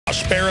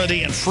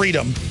prosperity and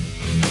freedom,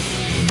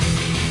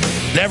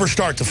 never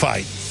start the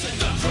fight.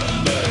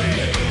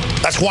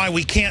 That's why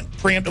we can't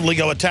preemptively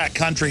go attack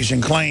countries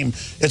and claim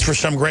it's for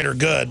some greater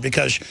good,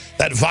 because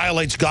that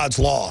violates God's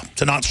law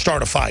to not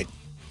start a fight.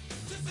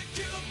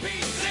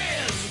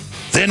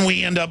 Then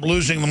we end up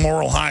losing the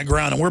moral high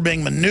ground, and we're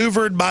being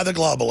maneuvered by the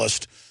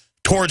globalist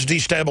towards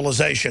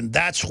destabilization.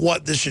 That's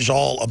what this is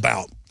all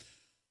about.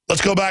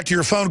 Let's go back to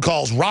your phone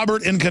calls.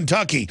 Robert in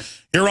Kentucky,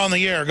 you're on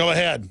the air. Go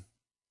ahead.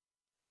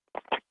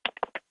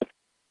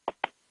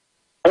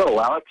 Hello,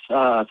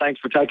 Alex. Thanks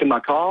for taking my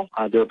call.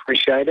 I do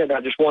appreciate it. I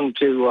just wanted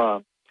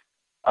to,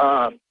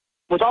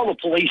 with all the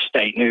police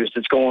state news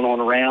that's going on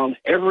around,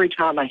 every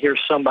time I hear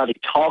somebody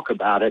talk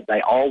about it,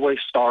 they always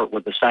start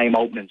with the same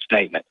opening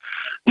statement.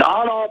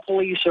 Not all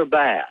police are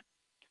bad.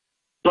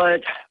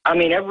 But, I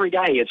mean, every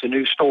day it's a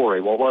new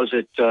story. What was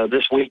it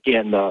this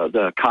weekend,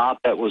 the cop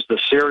that was the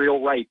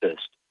serial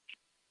rapist?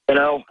 You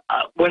know,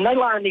 when they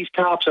line these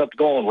cops up to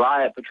go on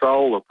riot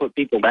patrol or put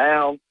people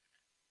down,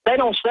 they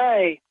don't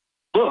say,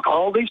 look,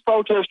 all these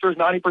protesters,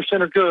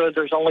 90% are good,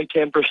 there's only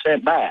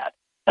 10% bad.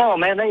 No,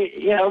 man,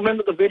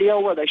 remember the video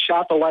where they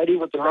shot the lady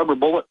with the rubber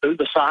bullet through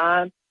the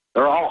sign?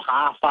 They're all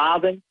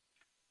high-fiving.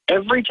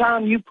 Every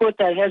time you put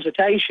that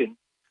hesitation,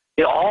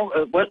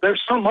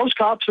 most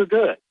cops are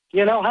good.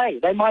 You know, hey,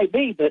 they might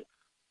be, but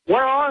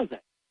where are they?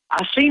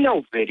 I see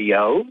no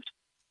videos.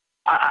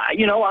 I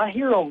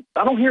hear them.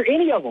 I don't hear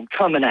any of them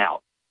coming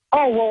out.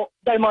 Oh, well,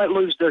 they might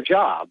lose their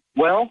job.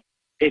 Well,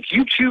 if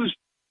you choose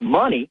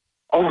money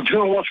over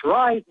doing what's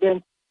right,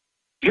 then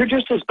you're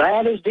just as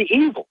bad as the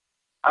evil.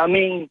 I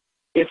mean,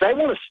 if they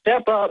want to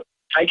step up,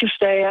 take a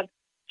stand,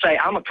 say,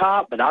 I'm a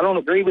cop, but I don't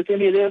agree with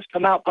any of this,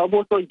 come out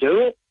publicly,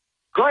 do it,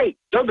 great.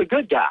 They're the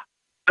good guy.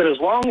 But as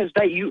long as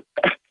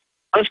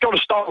let's go to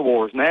Star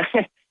Wars, man.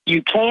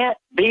 You can't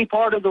be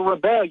part of the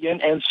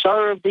rebellion and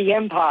serve the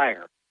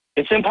empire.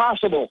 It's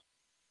impossible.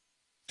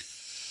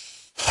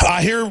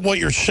 I hear what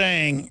you're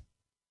saying,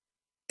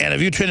 and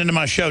if you tuned into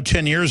my show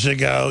 10 years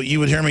ago, you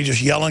would hear me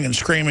just yelling and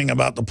screaming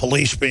about the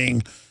police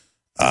being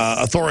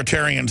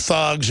authoritarian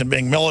thugs and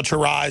being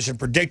militarized and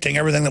predicting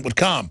everything that would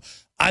come.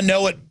 I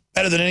know it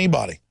better than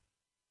anybody.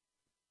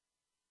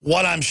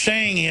 What I'm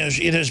saying is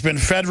it has been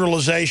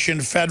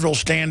federalization, federal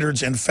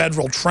standards, and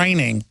federal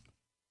training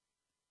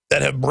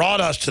that have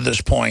brought us to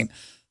this point,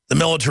 the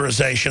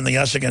militarization, the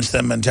us against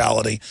them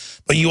mentality.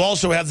 But you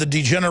also have the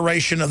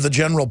degeneration of the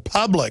general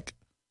public.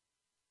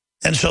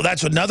 And so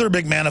that's another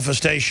big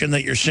manifestation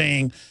that you're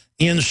seeing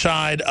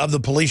inside of the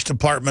police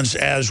departments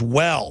as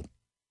well.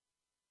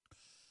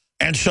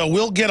 And so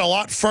we'll get a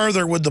lot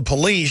further with the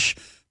police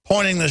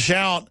pointing this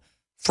out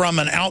from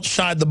an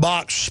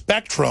outside-the-box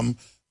spectrum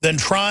than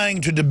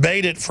trying to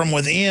debate it from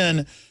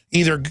within,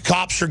 either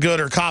cops are good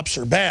or cops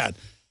are bad.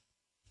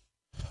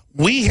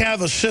 We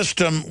have a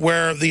system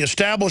where the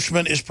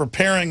establishment is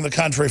preparing the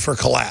country for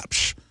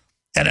collapse.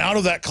 And out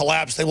of that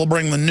collapse, they will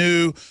bring the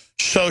new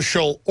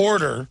social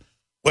order,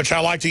 which I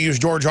like to use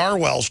George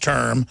Orwell's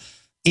term,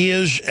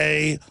 is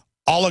a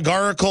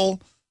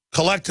oligarchical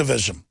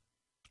collectivism,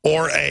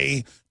 or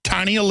a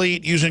tiny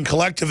elite using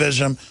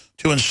collectivism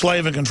to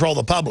enslave and control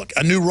the public,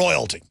 a new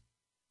royalty.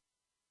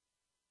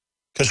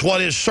 Because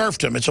what is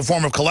serfdom? It's a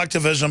form of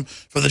collectivism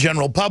for the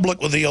general public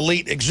with the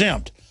elite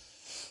exempt.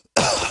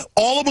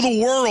 All over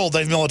the world,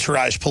 they've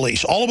militarized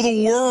police. All over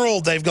the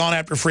world, they've gone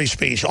after free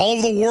speech. All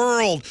over the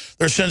world,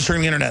 they're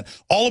censoring the internet.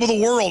 All over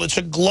the world, it's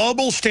a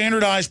global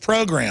standardized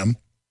program.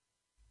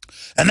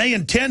 And they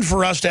intend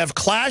for us to have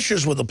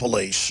clashes with the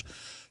police.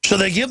 So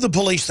they give the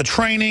police the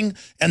training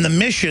and the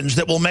missions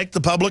that will make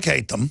the public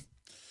hate them.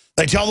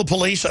 They tell the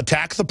police,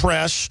 attack the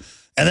press,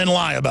 and then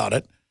lie about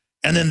it.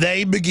 And then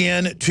they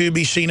begin to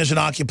be seen as an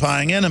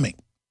occupying enemy.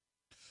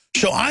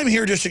 So I'm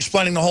here just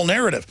explaining the whole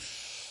narrative.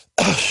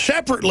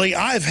 Separately,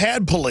 I've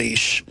had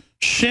police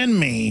send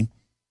me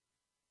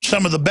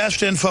some of the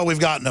best info we've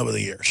gotten over the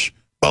years,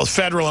 both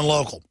federal and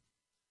local.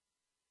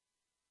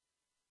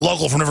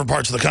 Local from different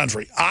parts of the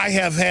country. I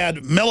have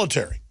had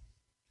military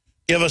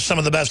give us some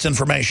of the best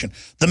information.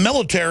 The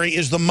military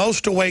is the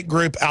most awake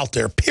group out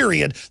there,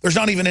 period. There's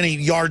not even any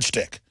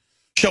yardstick.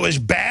 So as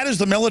bad as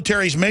the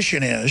military's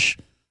mission is,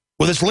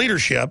 with its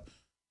leadership,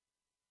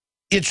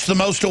 it's the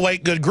most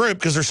awake good group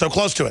because they're so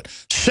close to it.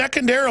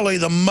 Secondarily,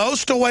 the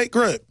most awake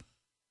group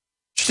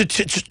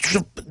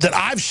that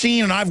I've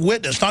seen and I've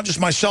witnessed, not just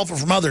myself or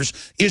from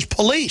others, is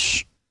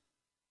police.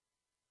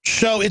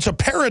 So it's a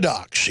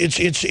paradox. It's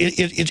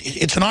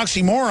an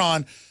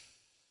oxymoron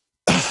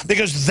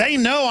because they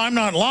know I'm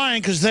not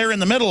lying because they're in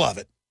the middle of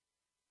it.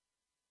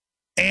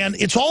 And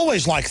it's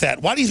always like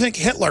that. Why do you think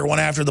Hitler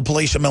went after the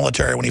police and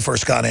military when he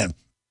first got in?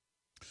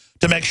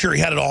 To make sure he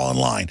had it all in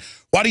line.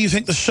 Why do you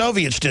think the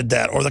Soviets did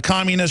that, or the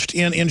communists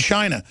in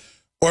China,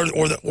 or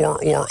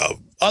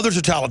other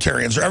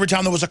totalitarians, or every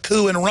time there was a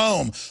coup in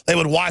Rome, they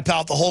would wipe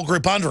out the whole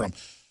group under them?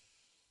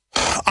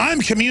 I'm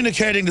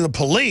communicating to the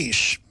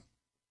police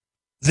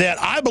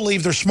that I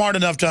believe they're smart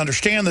enough to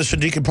understand this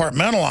and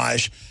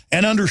decompartmentalize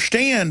and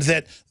understand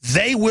that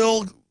they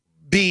will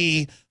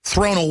be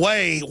thrown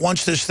away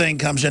once this thing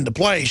comes into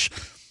place.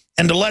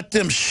 and to let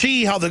them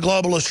see how the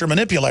globalists are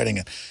manipulating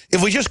it.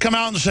 If we just come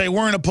out and say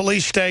we're in a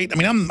police state, I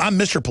mean, I'm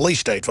Mr. Police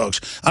State, folks.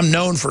 I'm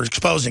known for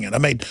exposing it. I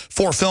made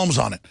 4 films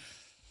on it.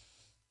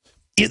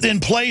 It then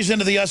plays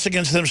into the us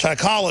against them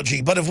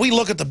psychology. But if we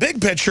look at the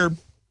big picture,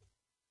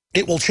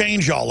 it will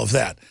change all of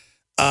that.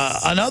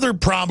 Another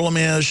problem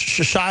is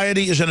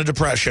society is in a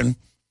depression.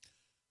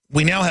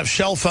 We now have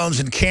cell phones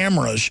and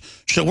cameras.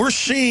 So we're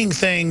seeing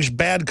things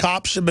bad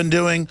cops have been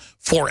doing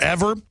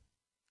forever.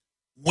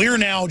 We're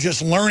now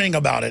just learning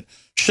about it.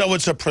 So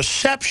it's a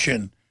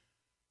perception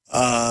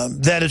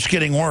that it's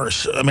getting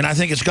worse. I mean, I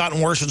think it's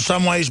gotten worse in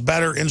some ways,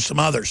 better in some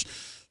others.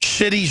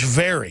 Cities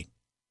vary.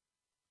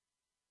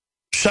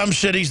 Some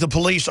cities, the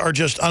police are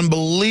just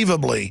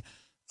unbelievably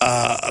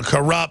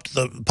corrupt.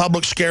 The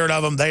public's scared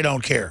of them. They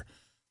don't care.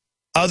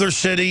 Other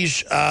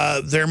cities,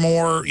 they're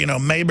more, you know,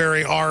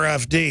 Mayberry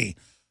RFD.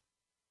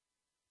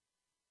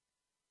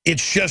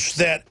 It's just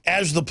that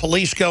as the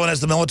police go and as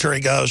the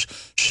military goes,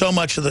 so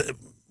much of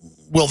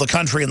will the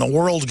country and the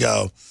world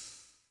go.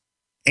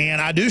 And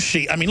I do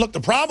see, I mean, look,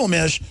 the problem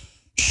is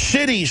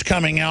cities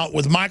coming out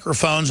with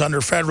microphones under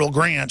federal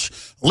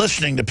grants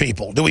listening to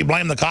people. Do we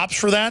blame the cops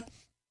for that?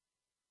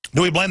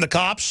 Do we blame the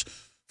cops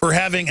for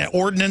having an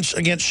ordinance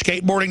against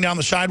skateboarding down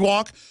the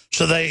sidewalk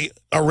so they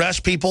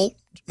arrest people?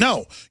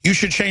 No, you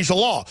should change the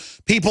law.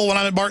 People, when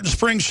I'm in Barton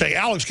Springs, say,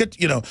 Alex,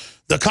 you know,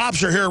 the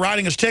cops are here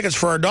writing us tickets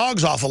for our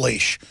dogs off a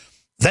leash.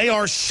 They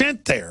are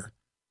sent there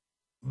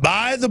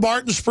by the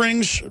Barton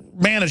Springs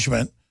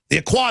management, the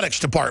aquatics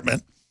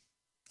department.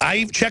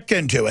 I checked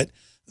into it.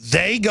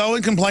 They go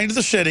and complain to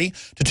the city,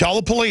 to tell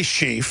the police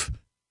chief,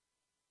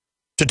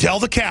 to tell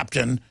the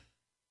captain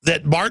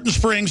that Barton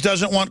Springs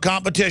doesn't want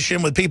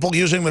competition with people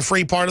using the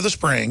free part of the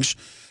springs.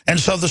 And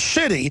so the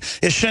city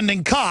is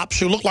sending cops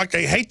who look like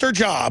they hate their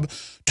job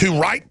to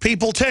write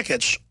people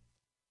tickets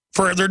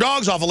for their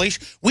dogs off a leash.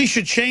 We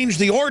should change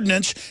the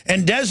ordinance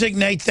and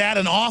designate that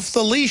an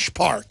off-the-leash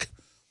park.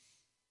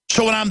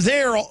 So when I'm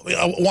there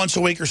once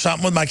a week or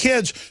something with my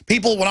kids,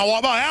 people, when I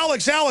walk by,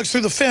 Alex,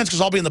 through the fence,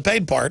 because I'll be in the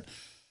paid part.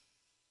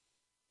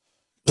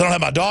 I don't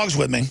have my dogs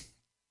with me.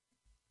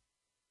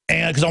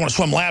 And because I want to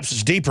swim laps,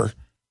 it's deeper.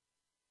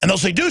 And they'll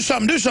say, do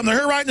something. They're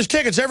here writing us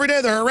tickets every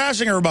day. They're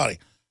harassing everybody.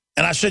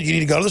 And I said, you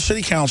need to go to the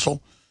city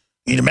council.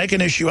 You need to make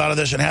an issue out of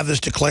this and have this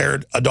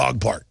declared a dog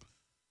park.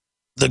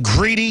 The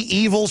greedy,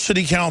 evil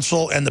city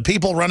council and the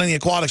people running the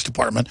aquatics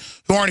department,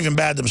 who aren't even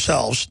bad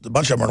themselves, a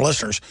bunch of them are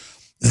listeners,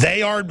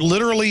 they are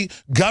literally,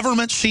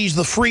 government sees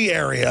the free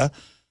area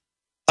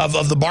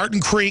of the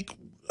Barton Creek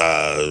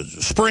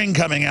spring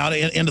coming out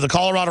into the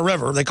Colorado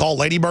River, they call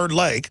Lady Bird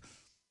Lake.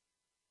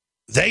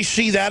 They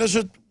see that as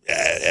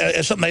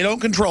something they don't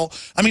control.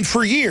 I mean,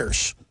 for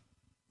years,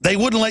 they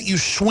wouldn't let you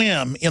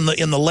swim in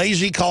the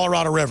lazy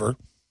Colorado River,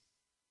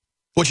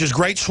 which is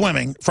great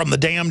swimming from the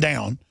dam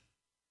down.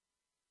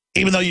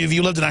 Even though if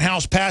you lived in a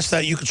house past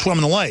that, you could swim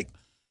in the lake.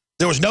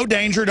 There was no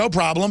danger, no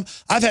problem.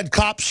 I've had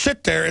cops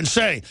sit there and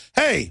say,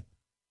 hey,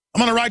 I'm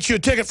going to write you a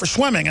ticket for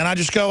swimming. And I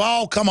just go,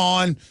 oh, come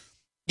on.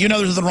 You know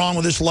there's nothing wrong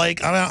with this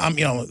lake. I'm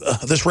you know,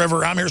 this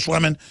river, I'm here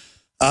swimming.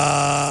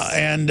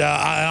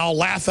 I'll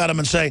laugh at them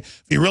and say,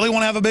 if you really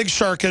want to have a big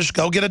circus,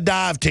 go get a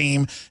dive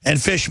team and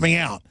fish me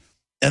out.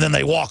 And then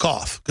they walk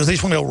off because they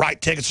just want to go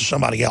write tickets to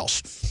somebody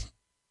else.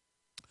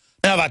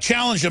 Now, if I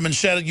challenged them and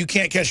said, you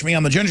can't catch me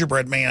on the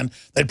gingerbread man,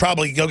 they'd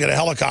probably go get a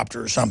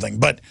helicopter or something.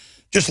 But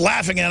just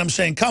laughing at them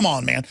saying, come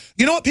on, man.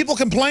 You know what people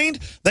complained?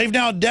 They've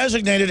now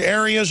designated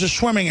areas as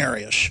swimming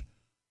areas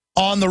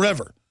on the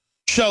river.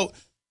 So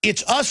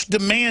it's us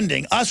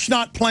demanding, us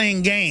not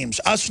playing games,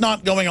 us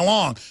not going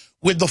along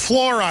with the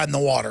fluoride in the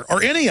water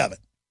or any of it.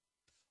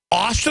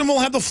 Austin will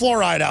have the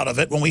fluoride out of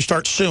it when we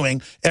start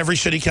suing every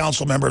city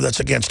council member that's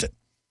against it.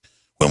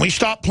 When we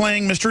stop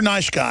playing Mr.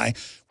 Nice Guy,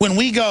 when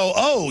we go,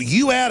 oh,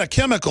 you add a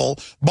chemical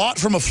bought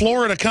from a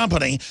Florida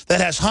company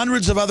that has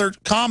hundreds of other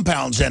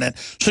compounds in it,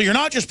 so you're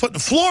not just putting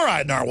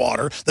fluoride in our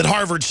water that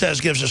Harvard says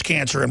gives us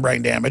cancer and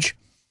brain damage.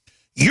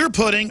 You're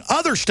putting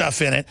other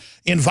stuff in it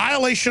in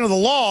violation of the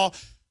law.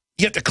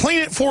 You have to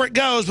clean it before it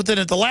goes, but then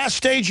at the last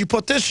stage you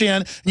put this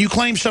in and you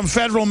claim some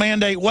federal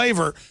mandate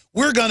waiver,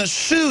 we're going to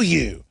sue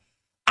you.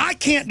 I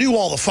can't do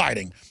all the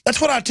fighting. That's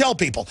what I tell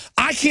people.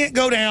 I can't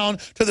go down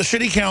to the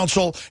city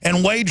council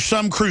and wage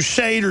some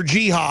crusade or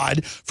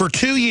jihad for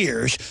 2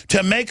 years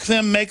to make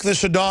them make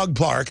this a dog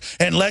park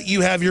and let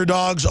you have your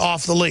dogs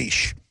off the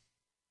leash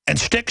and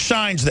stick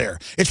signs there.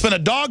 It's been a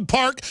dog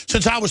park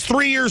since I was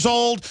 3 years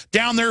old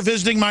down there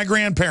visiting my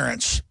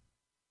grandparents.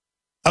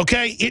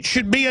 Okay? It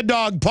should be a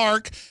dog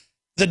park.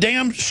 The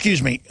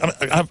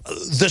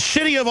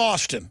city of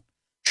Austin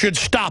should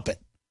stop it.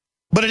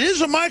 But it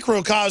is a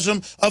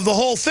microcosm of the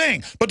whole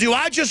thing. But do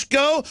I just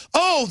go,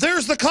 oh,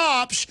 there's the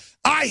cops,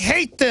 I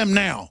hate them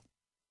now?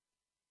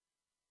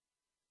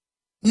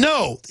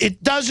 No,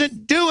 it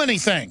doesn't do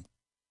anything.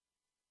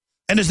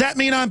 And does that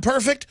mean I'm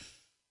perfect?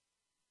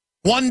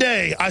 One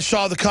day I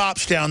saw the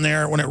cops down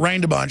there when it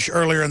rained a bunch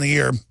earlier in the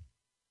year.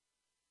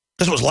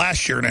 This was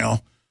last year now,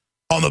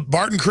 on the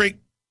Barton Creek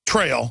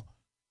Trail.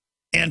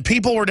 and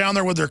people were down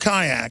there with their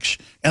kayaks,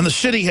 and the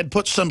city had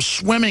put some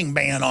swimming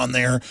ban on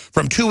there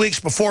from 2 weeks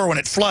before when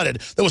it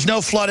flooded. There was no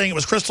flooding. It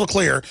was crystal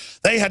clear.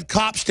 They had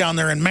cops down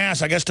there in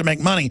mass, I guess, to make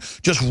money,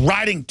 just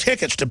writing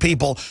tickets to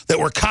people that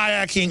were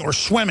kayaking or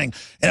swimming.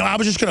 And I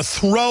was just going to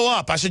throw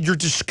up. I said, you're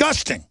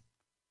disgusting.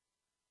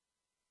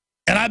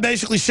 And I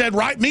basically said,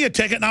 write me a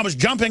ticket, and I was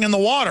jumping in the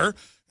water,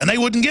 and they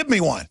wouldn't give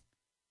me one.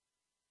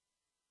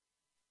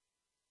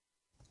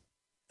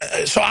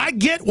 So I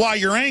get why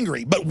you're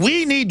angry, but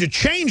we need to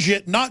change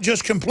it, not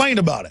just complain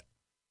about it.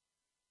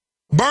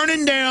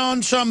 Burning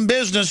down some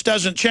business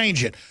doesn't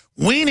change it.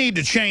 We need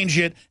to change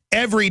it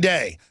every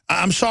day.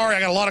 I'm sorry, I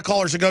got a lot of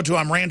callers to go to.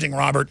 I'm ranting,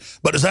 Robert,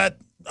 but is that,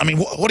 I mean,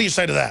 what do you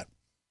say to that?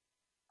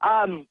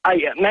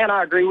 Man,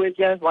 I agree with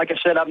you. Like I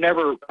said, I've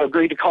never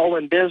agreed to call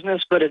in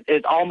business, but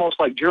it's almost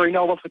like jury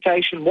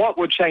nullification. What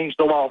would change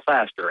the law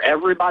faster?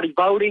 Everybody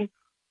voting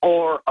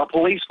or a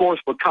police force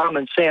with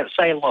common sense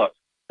saying, look,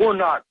 we're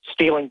not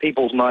stealing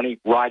people's money,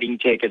 writing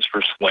tickets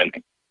for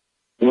swimming.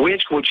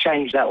 Which would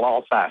change that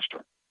law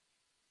faster?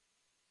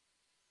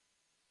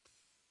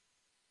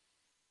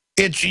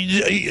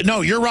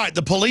 No, you're right.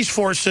 The police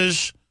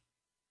forces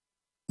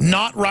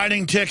not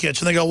writing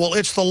tickets, and they go, well,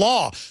 it's the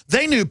law.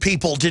 They knew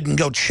people didn't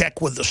go check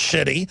with the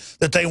city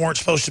that they weren't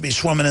supposed to be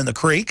swimming in the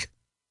creek.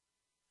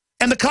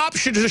 And the cops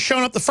should have just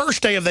shown up the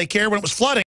first day if they cared when it was flooding.